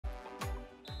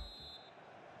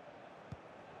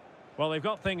Well, they've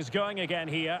got things going again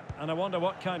here, and I wonder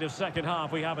what kind of second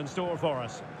half we have in store for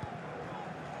us.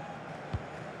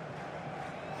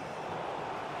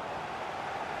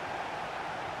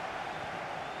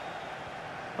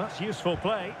 That's useful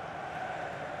play.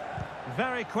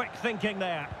 Very quick thinking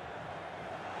there.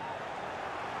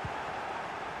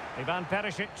 Ivan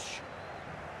Perisic.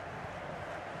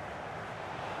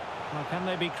 Well, can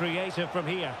they be creative from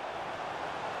here?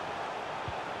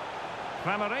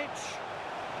 Kramaric.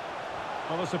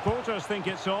 Well, the supporters think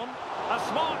it's on. A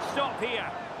smart stop here.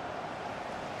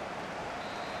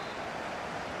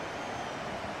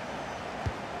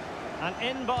 And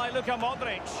in by Luka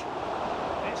Modric.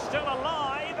 It's still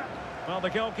alive. Well, the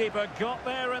goalkeeper got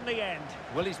there in the end.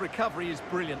 Well, his recovery is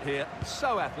brilliant here.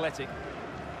 So athletic.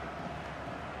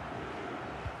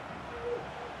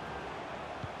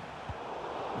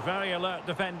 Very alert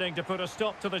defending to put a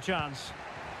stop to the chance.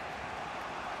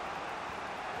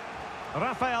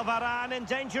 Rafael Varane in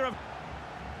danger of...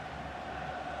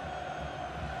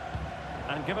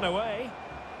 And given away.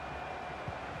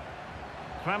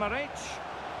 Kramaric.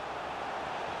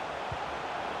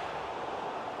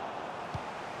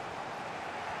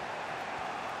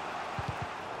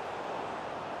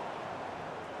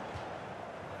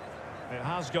 It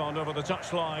has gone over the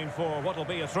touchline for what will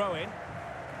be a throw-in.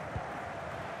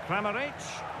 Kramaric.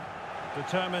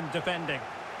 Determined defending.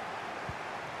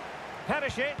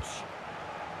 Perisic.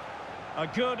 A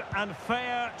good and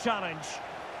fair challenge.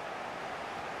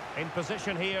 In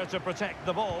position here to protect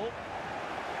the ball.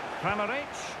 Kramaric.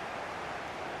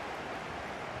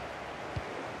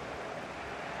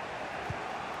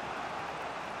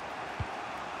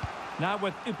 Now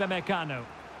with Upamecano.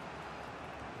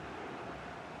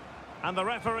 And the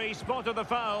referee spotted the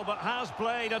foul, but has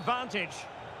played advantage.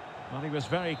 Well, he was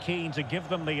very keen to give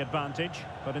them the advantage,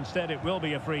 but instead it will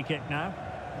be a free kick now.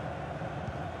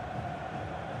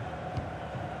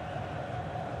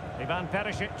 Ivan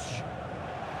Perisic.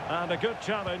 And a good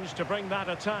challenge to bring that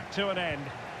attack to an end.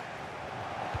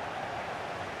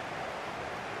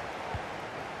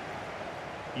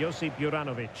 Josip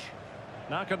Juranovic.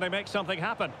 Now can they make something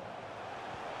happen?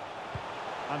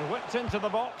 And whipped into the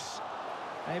box.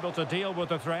 Able to deal with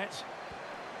the threat.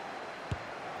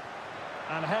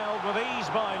 And held with ease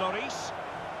by Lloris.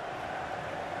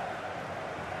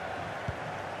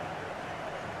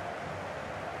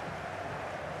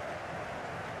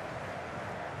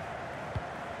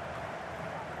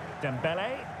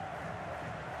 Dembele.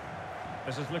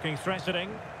 This is looking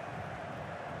threatening.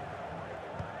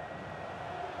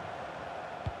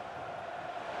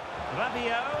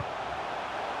 Rabiot.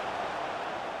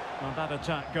 Well, that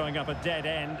attack going up a dead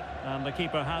end, and the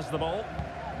keeper has the ball.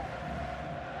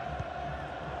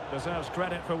 Deserves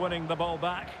credit for winning the ball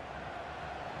back.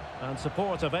 And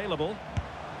support available.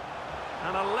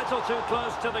 And a little too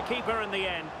close to the keeper in the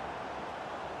end.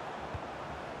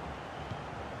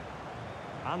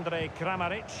 Andrej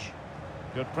Kramaric.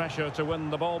 Good pressure to win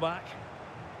the ball back.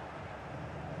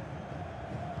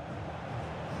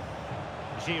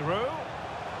 Giroud.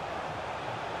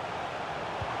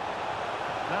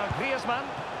 Now Griezmann.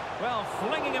 Well,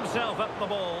 flinging himself at the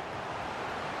ball.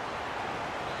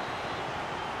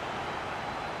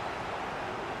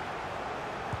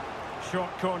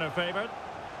 Short corner favoured.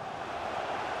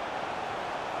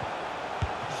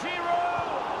 Giroud!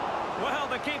 Well,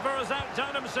 the keeper has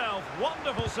outdone himself.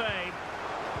 Wonderful save.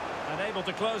 And able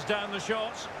to close down the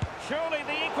shots. Surely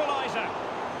the equaliser.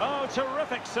 Oh,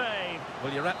 terrific save.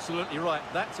 Well, you're absolutely right.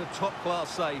 That's a top-class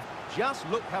save. Just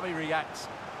look how he reacts.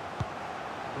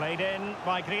 Played in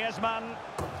by Griezmann.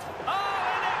 Oh,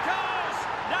 and it goes!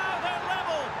 Now they're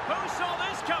level. Who saw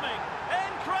this coming?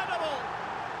 Incredible!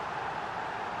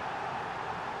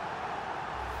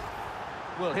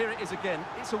 Well, here it is again.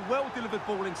 It's a well-delivered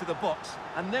ball into the box.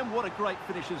 And then what a great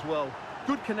finish as well.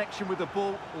 Good connection with the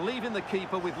ball, leaving the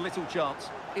keeper with little chance.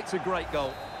 It's a great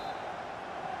goal.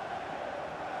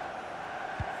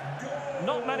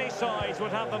 Not many sides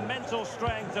would have the mental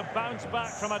strength to bounce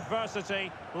back from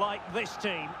adversity like this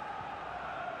team.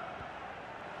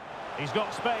 He's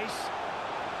got space,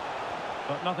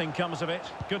 but nothing comes of it.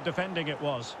 Good defending it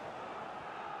was.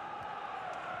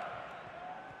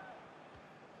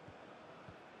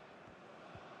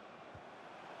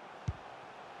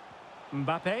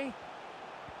 Mbappe.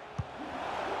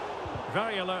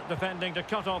 Very alert defending to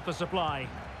cut off the supply.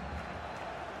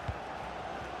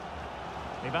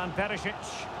 Ivan Perisic.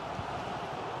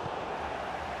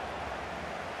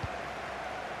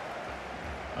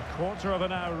 A quarter of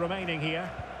an hour remaining here.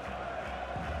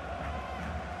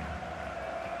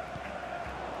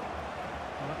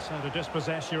 Well, that's how to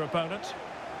dispossess your opponent.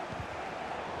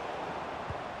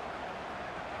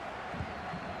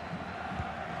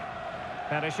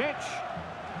 Perisic.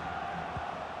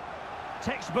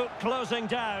 Textbook closing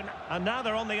down, and now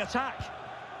they're on the attack.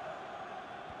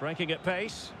 Breaking at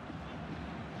pace.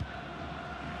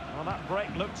 Well, that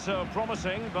break looked so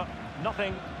promising, but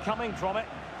nothing coming from it.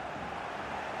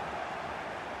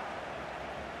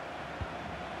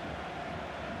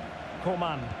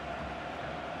 Coman.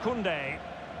 Koundé.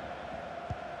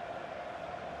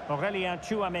 Aurélien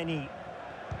Tchouaméni.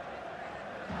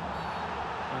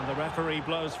 And the referee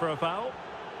blows for a foul.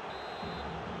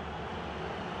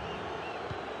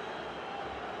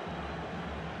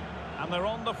 And they're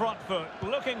on the front foot,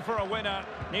 looking for a winner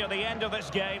near the end of this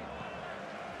game.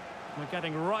 They're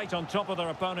getting right on top of their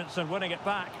opponents and winning it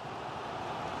back.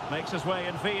 Makes his way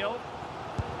in field.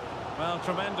 Well,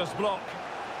 tremendous block.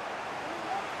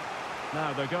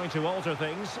 Now they're going to alter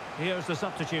things. Here's the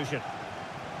substitution.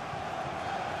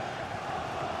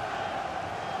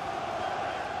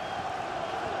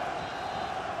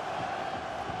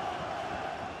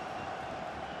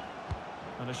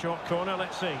 And a short corner,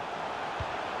 let's see.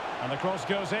 And the cross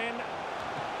goes in.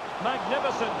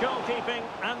 Magnificent goalkeeping,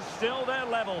 and still they're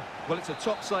level. Well, it's a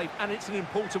top save, and it's an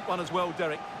important one as well,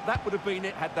 Derek. That would have been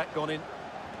it had that gone in.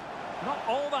 Not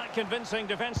all that convincing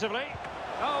defensively.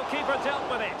 Oh, keeper dealt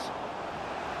with it.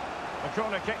 The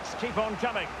corner kicks keep on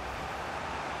coming.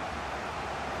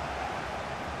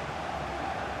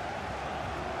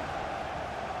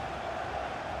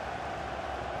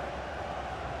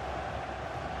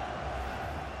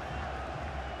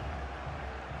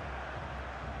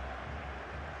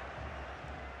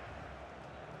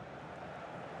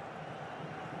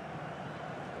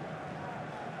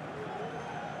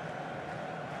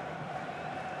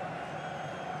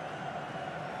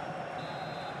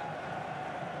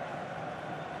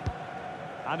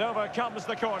 And over comes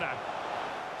the corner.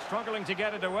 Struggling to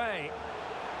get it away.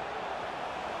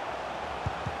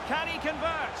 Can he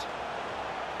convert?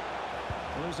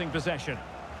 Losing possession.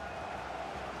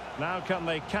 Now can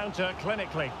they counter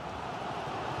clinically?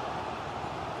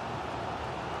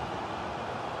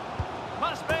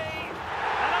 Must be!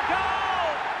 And a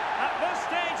goal! At this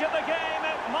stage of the game,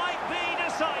 it might be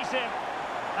decisive.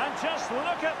 And just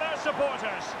look at their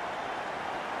supporters.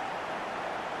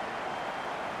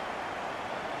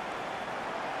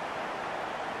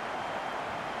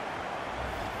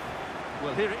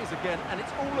 Well, here it is again, and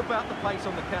it's all about the pace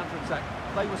on the counter-attack.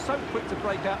 They were so quick to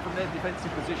break out from their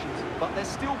defensive positions, but there's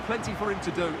still plenty for him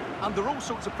to do. Under all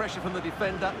sorts of pressure from the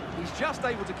defender, he's just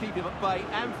able to keep him at bay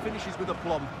and finishes with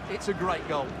aplomb. It's a great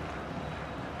goal.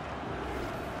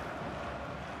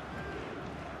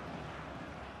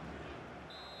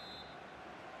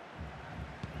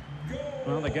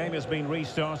 Well, the game has been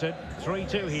restarted.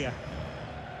 3-2 here.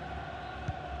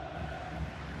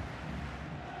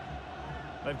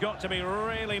 They've got to be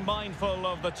really mindful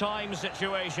of the time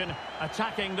situation,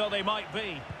 attacking though they might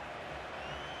be.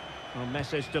 A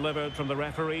message delivered from the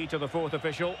referee to the fourth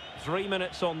official. 3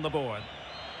 minutes on the board.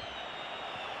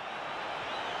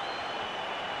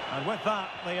 And with that,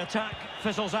 the attack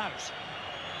fizzles out.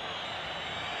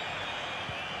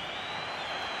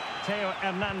 Theo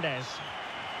Hernandez.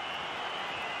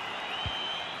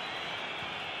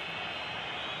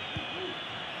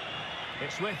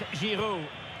 It's with Giroud.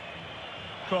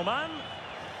 Coman.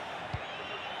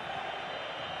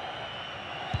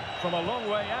 From a long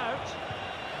way out.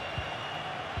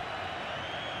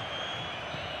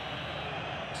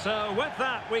 So with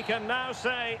that, we can now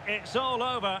say it's all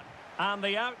over. And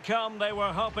the outcome they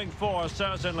were hoping for,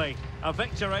 certainly. A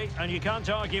victory, and you can't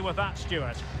argue with that,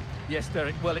 Stuart. Yes,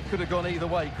 Derek, well, it could have gone either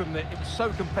way, couldn't it? It was so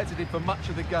competitive for much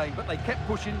of the game, but they kept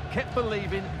pushing, kept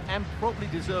believing, and probably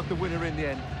deserved the winner in the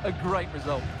end. A great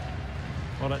result.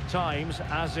 Well, at times,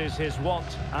 as is his wont,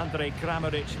 Andrej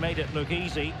Kramaric made it look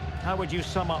easy. How would you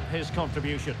sum up his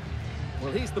contribution?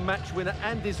 Well, he's the match winner,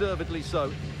 and deservedly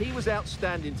so. He was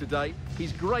outstanding today.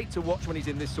 He's great to watch when he's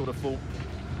in this sort of form.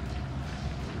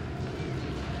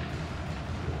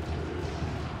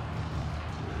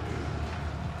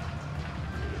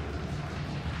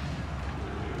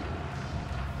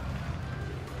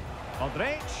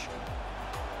 Modric.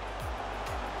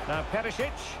 Now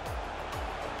Perisic.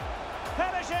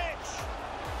 Perisic!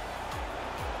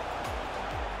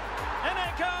 In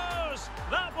it goes!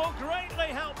 That will greatly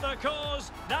help the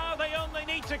cause. Now they only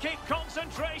need to keep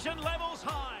concentration levels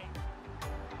high.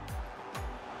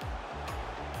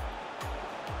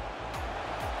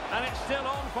 And it's still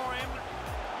on for him.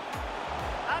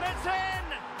 And it's in!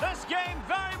 This game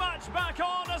very much back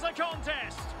on as a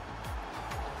contest.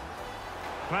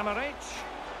 Kramaric.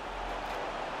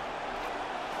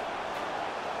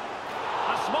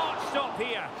 A smart stop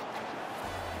here.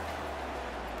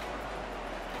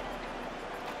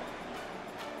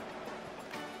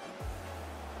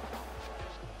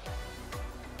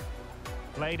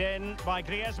 Played in by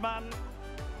Griezmann.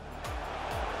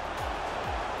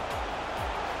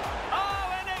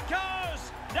 Oh, in it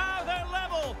goes! Now they're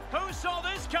level. Who saw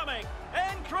this coming?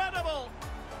 Incredible!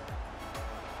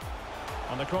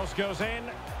 And the cross goes in.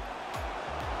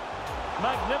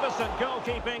 Magnificent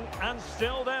goalkeeping, and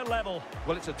still they're level.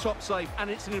 Well, it's a top save,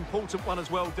 and it's an important one as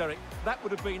well, Derek. That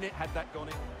would have been it had that gone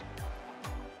in.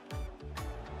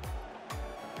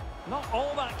 Not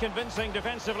all that convincing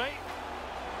defensively.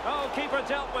 Oh, keeper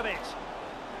dealt with it.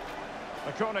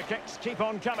 The corner kicks keep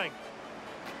on coming.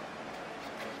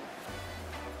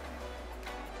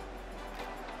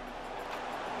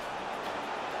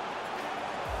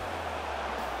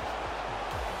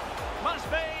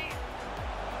 Must be.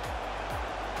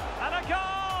 And a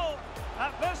goal!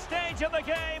 At this stage of the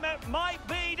game, it might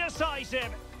be decisive.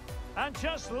 And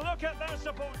just look at their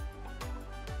support.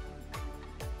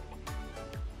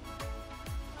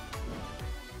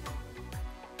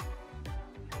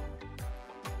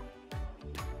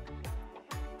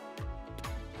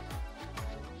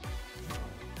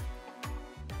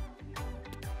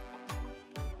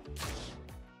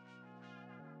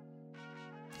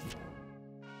 You